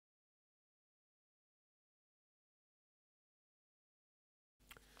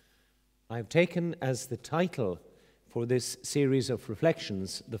I've taken as the title for this series of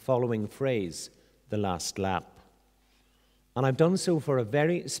reflections the following phrase, the last lap. And I've done so for a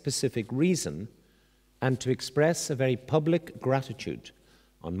very specific reason and to express a very public gratitude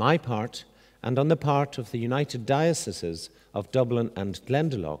on my part and on the part of the United Dioceses of Dublin and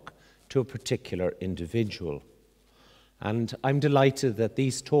Glendalough to a particular individual. And I'm delighted that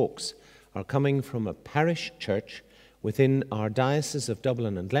these talks are coming from a parish church within our Diocese of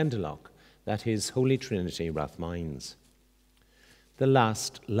Dublin and Glendalough, that is Holy Trinity Rathmines. The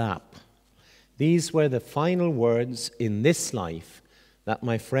last lap. These were the final words in this life that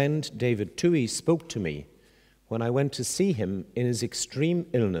my friend David Toohey spoke to me when I went to see him in his extreme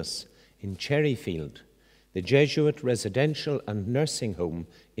illness in Cherryfield, the Jesuit residential and nursing home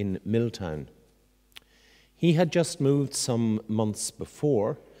in Milltown. He had just moved some months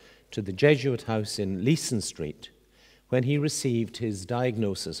before to the Jesuit house in Leeson Street when he received his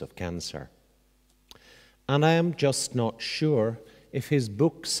diagnosis of cancer. And I am just not sure if his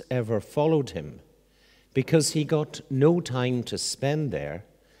books ever followed him, because he got no time to spend there,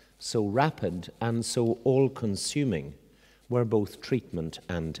 so rapid and so all-consuming were both treatment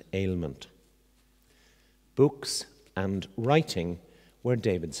and ailment. Books and writing were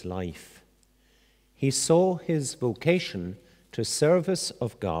David's life. He saw his vocation to service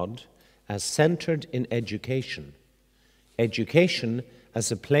of God as centered in education, education as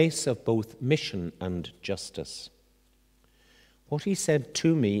a place of both mission and justice. What he said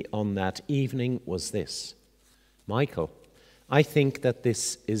to me on that evening was this: "Michael, I think that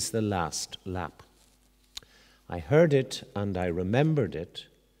this is the last lap." I heard it and I remembered it.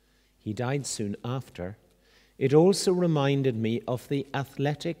 He died soon after. It also reminded me of the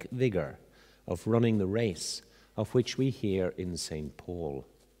athletic vigor of running the race of which we hear in St. Paul.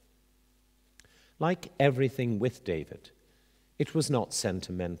 Like everything with David, it was not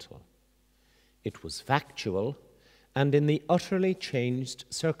sentimental. It was factual, and in the utterly changed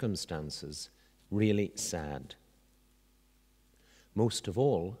circumstances, really sad. Most of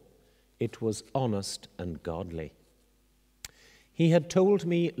all, it was honest and godly. He had told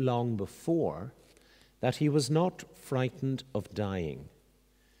me long before that he was not frightened of dying,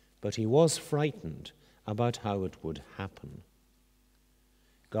 but he was frightened about how it would happen.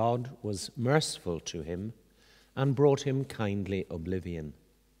 God was merciful to him and brought him kindly oblivion.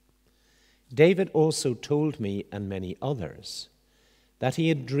 David also told me, and many others, that he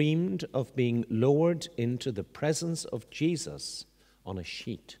had dreamed of being lowered into the presence of Jesus on a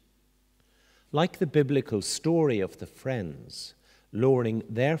sheet. Like the biblical story of the friends lowering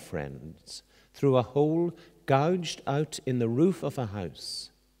their friends through a hole gouged out in the roof of a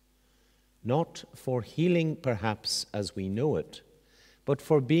house, not for healing perhaps as we know it, but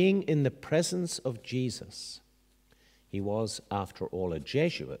for being in the presence of Jesus. He was, after all, a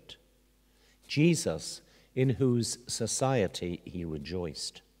Jesuit, Jesus in whose society he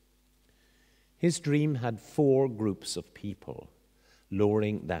rejoiced. His dream had 4 groups of people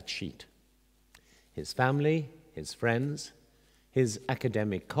lowering that sheet: his family, his friends, his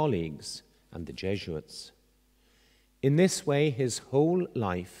academic colleagues, and the Jesuits. In this way, his whole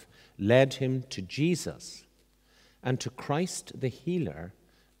life led him to Jesus and to Christ the healer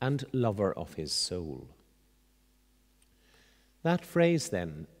and lover of his soul. That phrase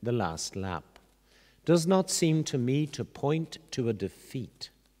then, the last lap, does not seem to me to point to a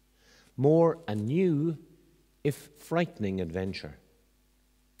defeat, more a new, if frightening, adventure.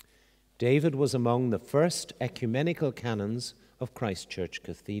 David was among the first ecumenical canons of Christ Church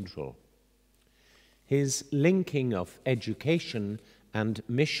Cathedral. His linking of education and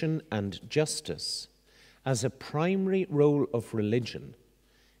mission and justice as a primary role of religion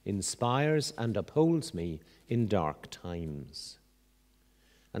inspires and upholds me in dark times.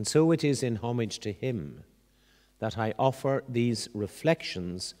 And so it is in homage to him that I offer these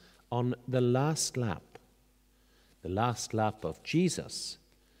reflections on the last lap of Jesus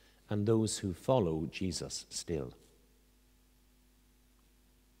and those who follow Jesus still.